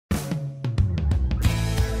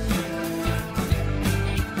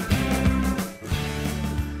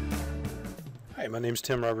My name's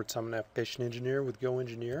Tim Roberts. I'm an application engineer with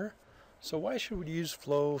GoEngineer. So why should we use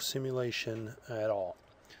flow simulation at all?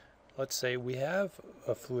 Let's say we have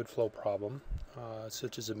a fluid flow problem,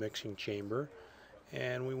 such as a mixing chamber,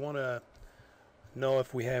 and we want to know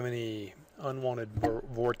if we have any unwanted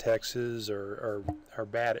vortexes or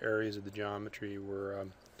bad areas of the geometry where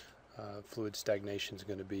fluid stagnation is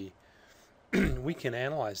going to be. We can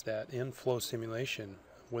analyze that in flow simulation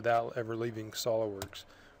without ever leaving SOLIDWORKS,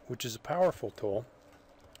 which is a powerful tool.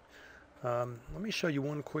 Let me show you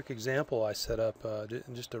one quick example I set up in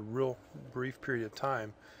just a real brief period of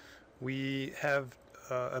time. We have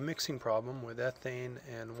a mixing problem with ethane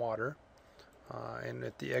and water, and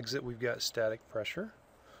at the exit we've got static pressure.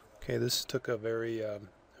 Okay, this took a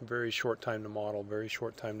very short time to model, very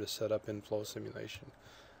short time to set up in flow simulation.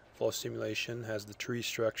 Flow simulation has the tree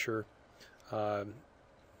structure.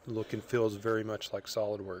 Look and feels very much like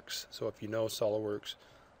SOLIDWORKS. So if you know SOLIDWORKS,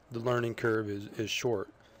 the learning curve is short.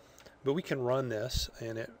 But we can run this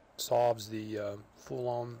and it solves the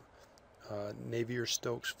full-on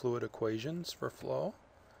Navier-Stokes fluid equations for flow.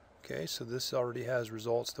 Okay, so this already has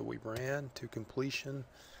results that we've ran to completion.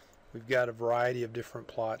 We've got a variety of different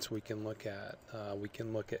plots we can look at. We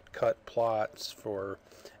can look at cut plots for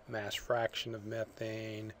mass fraction of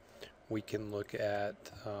methane. We can look at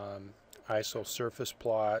isosurface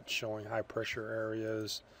plots showing high pressure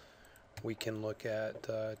areas. We can look at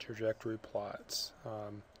trajectory plots,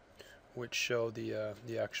 which show the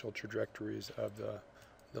actual trajectories of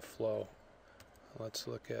the flow. Let's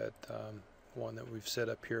look at one that we've set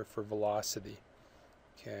up here for velocity.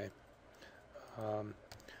 Okay.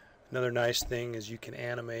 Another nice thing is you can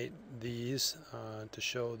animate these to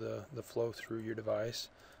show the flow through your device.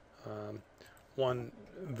 One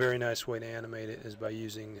very nice way to animate it is by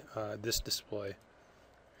using this display,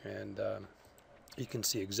 and you can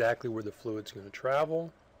see exactly where the fluid's going to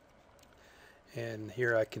travel. And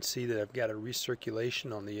here I can see that I've got a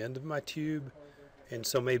recirculation on the end of my tube, and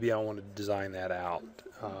so maybe I want to design that out.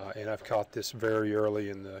 And I've caught this very early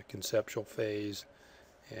in the conceptual phase,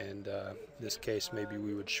 and in this case maybe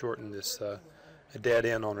we would shorten this a dead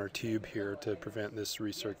end on our tube here to prevent this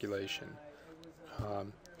recirculation.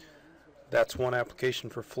 That's one application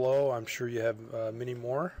for flow. I'm sure you have many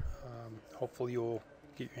more. Hopefully you'll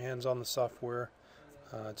get your hands on the software.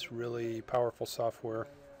 It's really powerful software,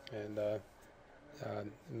 and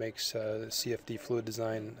makes CFD fluid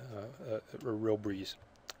design a real breeze.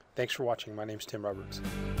 Thanks for watching. My name's Tim Roberts.